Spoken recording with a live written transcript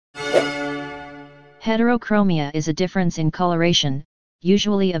Heterochromia is a difference in coloration,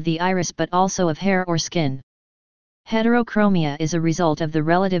 usually of the iris but also of hair or skin. Heterochromia is a result of the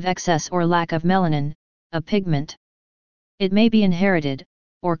relative excess or lack of melanin, a pigment. It may be inherited,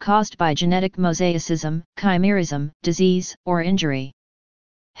 or caused by genetic mosaicism, chimerism, disease, or injury.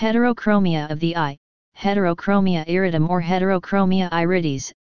 Heterochromia of the eye, heterochromia iridum or heterochromia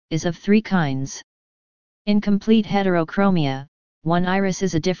iridis, is of three kinds. Incomplete heterochromia, one iris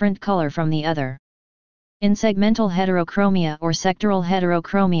is a different color from the other. In segmental heterochromia or sectoral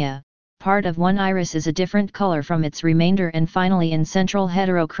heterochromia, part of one iris is a different color from its remainder, and finally in central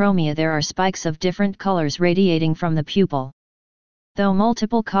heterochromia there are spikes of different colors radiating from the pupil. Though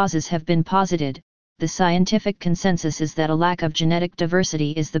multiple causes have been posited, the scientific consensus is that a lack of genetic diversity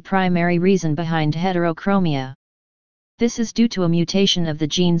is the primary reason behind heterochromia. This is due to a mutation of the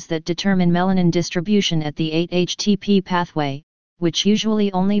genes that determine melanin distribution at the 8-HTP pathway, which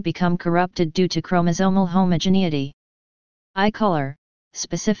usually only become corrupted due to chromosomal homogeneity. Eye color,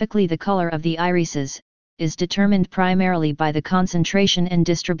 specifically the color of the irises, is determined primarily by the concentration and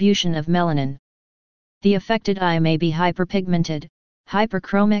distribution of melanin. The affected eye may be hyperpigmented,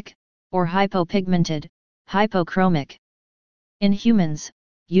 hyperchromic, or hypopigmented, hypochromic. In humans,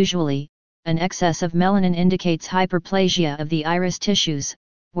 usually, an excess of melanin indicates hyperplasia of the iris tissues,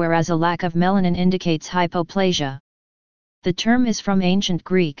 whereas a lack of melanin indicates hypoplasia. The term is from ancient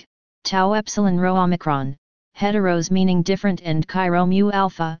Greek, tau epsilon rho omicron, heteros meaning different and chi mu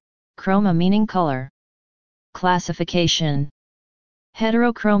alpha, chroma meaning color. Classification.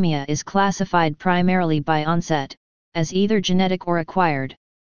 Heterochromia is classified primarily by onset, as either genetic or acquired.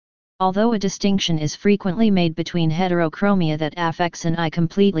 Although a distinction is frequently made between heterochromia that affects an eye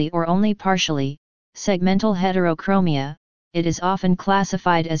completely or only partially, segmental heterochromia, it is often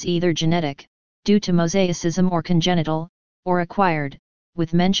classified as either genetic, due to mosaicism, or congenital, or acquired,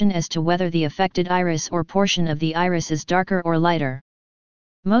 with mention as to whether the affected iris or portion of the iris is darker or lighter.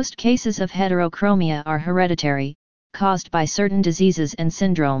 Most cases of heterochromia are hereditary, caused by certain diseases and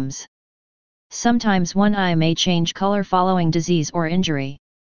syndromes. Sometimes one eye may change color following disease or injury.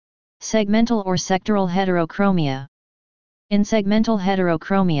 Segmental or sectoral heterochromia. In segmental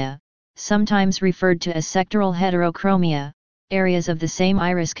heterochromia, sometimes referred to as sectoral heterochromia, areas of the same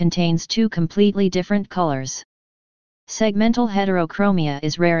iris contains two completely different colors. Segmental heterochromia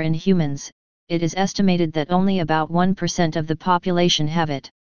is rare in humans. It is estimated that only about 1% of the population have it.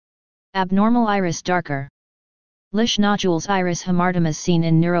 Abnormal iris darker. Lish nodules iris hamartomas seen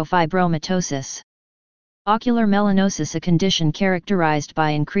in neurofibromatosis. Ocular melanosis, a condition characterized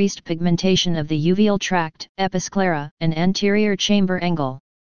by increased pigmentation of the uveal tract, episclera, and anterior chamber angle.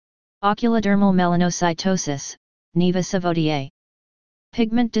 Oculodermal melanocytosis, nevus Savotier.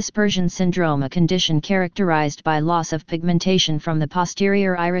 Pigment dispersion syndrome, a condition characterized by loss of pigmentation from the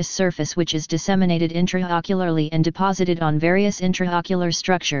posterior iris surface which is disseminated intraocularly and deposited on various intraocular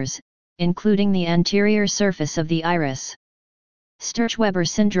structures, including the anterior surface of the iris. Sturge-Weber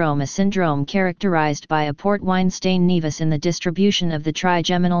syndrome, a syndrome characterized by a port wine stain nevus in the distribution of the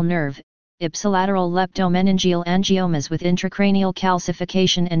trigeminal nerve, ipsilateral leptomeningeal angiomas with intracranial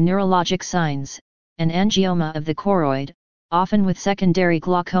calcification and neurologic signs, and angioma of the choroid, often with secondary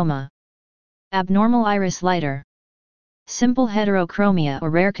glaucoma. Abnormal iris lighter. Simple heterochromia, a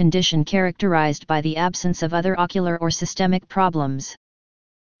rare condition characterized by the absence of other ocular or systemic problems.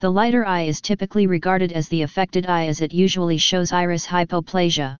 The lighter eye is typically regarded as the affected eye as it usually shows iris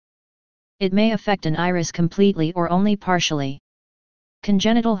hypoplasia. It may affect an iris completely or only partially.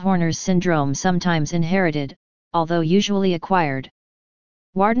 Congenital Horner's syndrome, sometimes inherited, although usually acquired.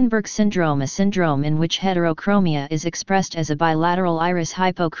 Waardenburg syndrome, a syndrome in which heterochromia is expressed as a bilateral iris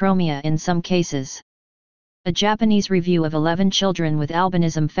hypochromia in some cases. A Japanese review of 11 children with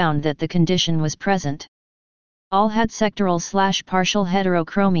albinism found that the condition was present. All had sectoral/partial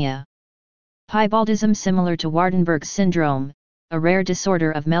heterochromia. Piebaldism, similar to Waardenburg syndrome, a rare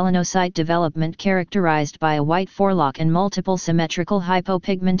disorder of melanocyte development characterized by a white forelock and multiple symmetrical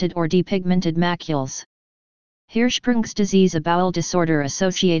hypopigmented or depigmented macules. Hirschsprung's disease, a bowel disorder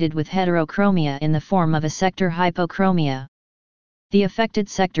associated with heterochromia in the form of a sector hypochromia. The affected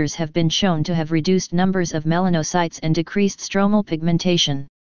sectors have been shown to have reduced numbers of melanocytes and decreased stromal pigmentation.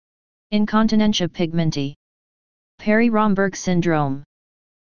 Incontinentia pigmenti. Perry-Romberg syndrome.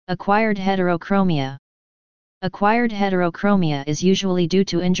 Acquired heterochromia. Acquired heterochromia is usually due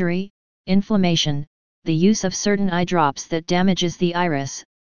to injury, inflammation, the use of certain eye drops that damages the iris,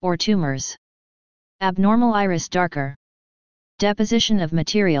 or tumors. Abnormal iris darker. Deposition of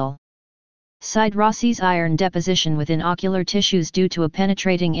material. Side-Rossi's iron deposition within ocular tissues due to a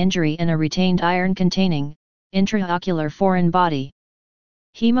penetrating injury in a retained iron-containing, intraocular foreign body.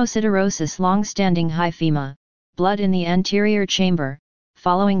 Hemosiderosis, long-standing hyphema, blood in the anterior chamber,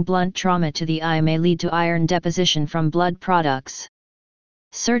 following blunt trauma to the eye may lead to iron deposition from blood products.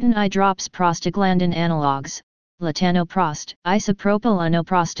 Certain eye drops, prostaglandin analogues, latanoprost,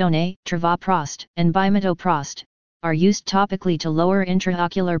 isopropyl-anoprostone, travoprost, and bimetoprost, are used topically to lower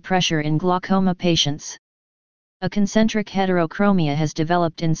intraocular pressure in glaucoma patients. A concentric heterochromia has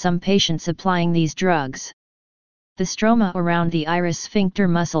developed in some patients applying these drugs. The stroma around the iris sphincter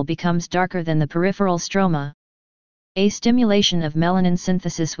muscle becomes darker than the peripheral stroma. A stimulation of melanin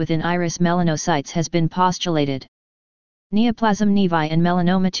synthesis within iris melanocytes has been postulated. Neoplasm nevi and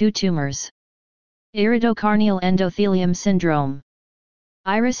melanoma 2 tumors. Iridocarneal endothelium syndrome.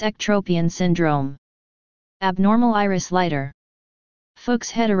 Iris ectropion syndrome. Abnormal iris lighter.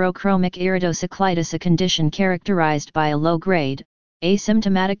 Fuchs heterochromic iridocyclitis, a condition characterized by a low-grade,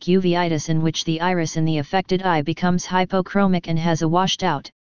 asymptomatic uveitis in which the iris in the affected eye becomes hypochromic and has a washed-out,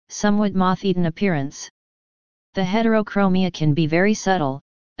 somewhat moth-eaten appearance. The heterochromia can be very subtle,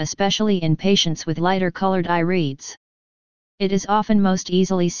 especially in patients with lighter-colored irides. It is often most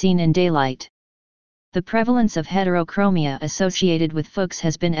easily seen in daylight. The prevalence of heterochromia associated with Fuchs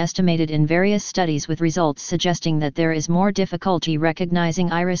has been estimated in various studies, with results suggesting that there is more difficulty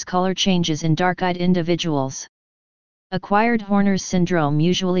recognizing iris color changes in dark-eyed individuals. Acquired Horner's syndrome,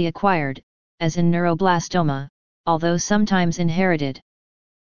 usually acquired, as in neuroblastoma, although sometimes inherited.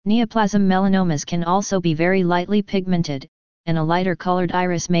 Neoplasm melanomas can also be very lightly pigmented, and a lighter colored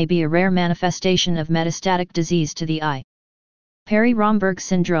iris may be a rare manifestation of metastatic disease to the eye. Perry-Romberg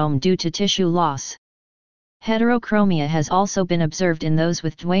syndrome due to tissue loss. Heterochromia has also been observed in those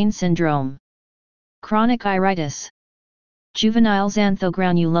with Duane syndrome. Chronic iritis. Juvenile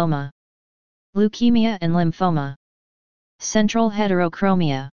xanthogranuloma. Leukemia and lymphoma. Central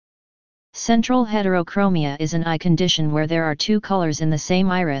heterochromia. Central heterochromia is an eye condition where there are two colors in the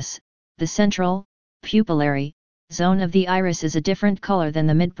same iris. The central, pupillary, zone of the iris is a different color than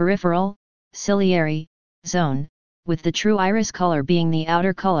the mid-peripheral, ciliary, zone, with the true iris color being the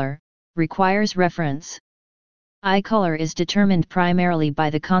outer color, requires reference. Eye color is determined primarily by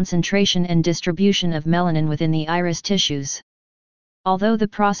the concentration and distribution of melanin within the iris tissues. Although the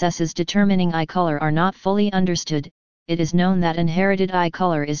processes determining eye color are not fully understood, it is known that inherited eye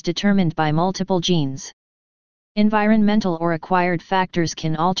color is determined by multiple genes. Environmental or acquired factors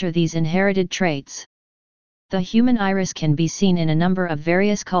can alter these inherited traits. The human iris can be seen in a number of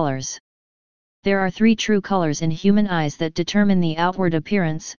various colors. There are 3 true colors in human eyes that determine the outward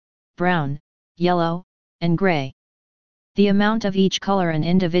appearance: brown, yellow, and gray. The amount of each color an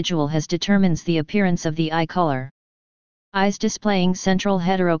individual has determines the appearance of the eye color. Eyes displaying central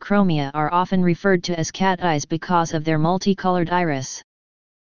heterochromia are often referred to as cat eyes because of their multicolored iris.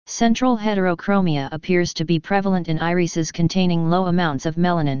 Central heterochromia appears to be prevalent in irises containing low amounts of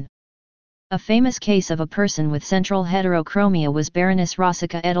melanin. A famous case of a person with central heterochromia was Baroness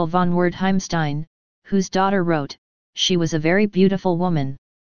Rosika Edel von Wertheimstein, whose daughter wrote, "She was a very beautiful woman.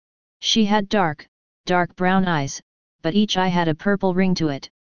 She had dark brown eyes, but each eye had a purple ring to it,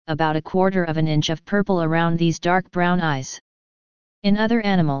 about 1/4 of an inch of purple around these dark brown eyes." In other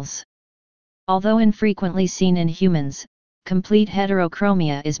animals. Although infrequently seen in humans, complete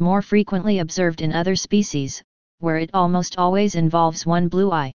heterochromia is more frequently observed in other species, where it almost always involves one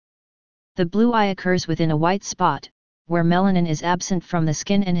blue eye. The blue eye occurs within a white spot, where melanin is absent from the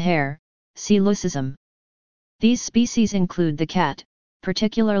skin and hair. See leucism. These species include the cat,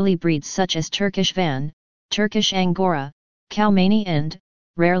 particularly breeds such as Turkish Van, Turkish Angora, Cowmani and,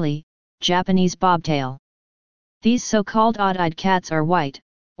 rarely, Japanese bobtail. These so-called odd-eyed cats are white,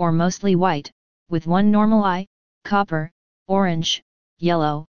 or mostly white, with one normal eye, copper, orange,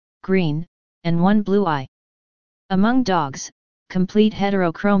 yellow, green, and one blue eye. Among dogs, complete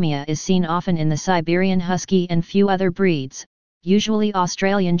heterochromia is seen often in the Siberian Husky and few other breeds, usually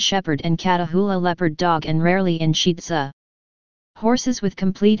Australian Shepherd and Catahoula leopard dog, and rarely in Shih Tzu. Horses with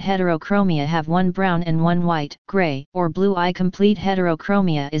complete heterochromia have one brown and one white, gray, or blue eye. Complete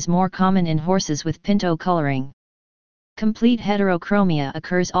heterochromia is more common in horses with pinto coloring. Complete heterochromia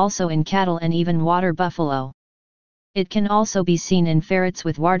occurs also in cattle and even water buffalo. It can also be seen in ferrets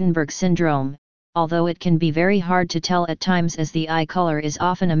with Waardenburg syndrome, although it can be very hard to tell at times as the eye color is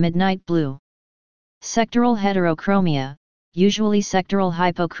often a midnight blue. Sectoral heterochromia, usually sectoral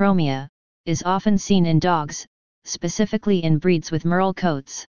hypochromia, is often seen in dogs, specifically in breeds with merle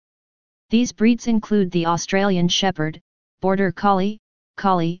coats. These breeds include the Australian Shepherd, Border Collie,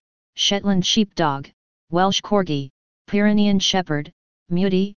 Collie, Shetland Sheepdog, Welsh Corgi, Pyrenean Shepherd,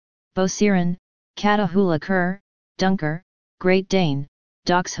 Mutie, Beauceron, Catahoula Cur, Dunker, Great Dane,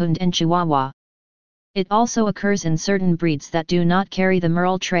 Dachshund and Chihuahua. It also occurs in certain breeds that do not carry the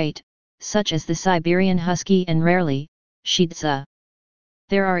merle trait, such as the Siberian Husky and rarely, Shih Tzu.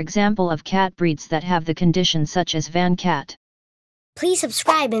 There are examples of cat breeds that have the condition such as Van Cat. Please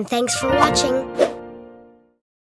subscribe and thanks for watching.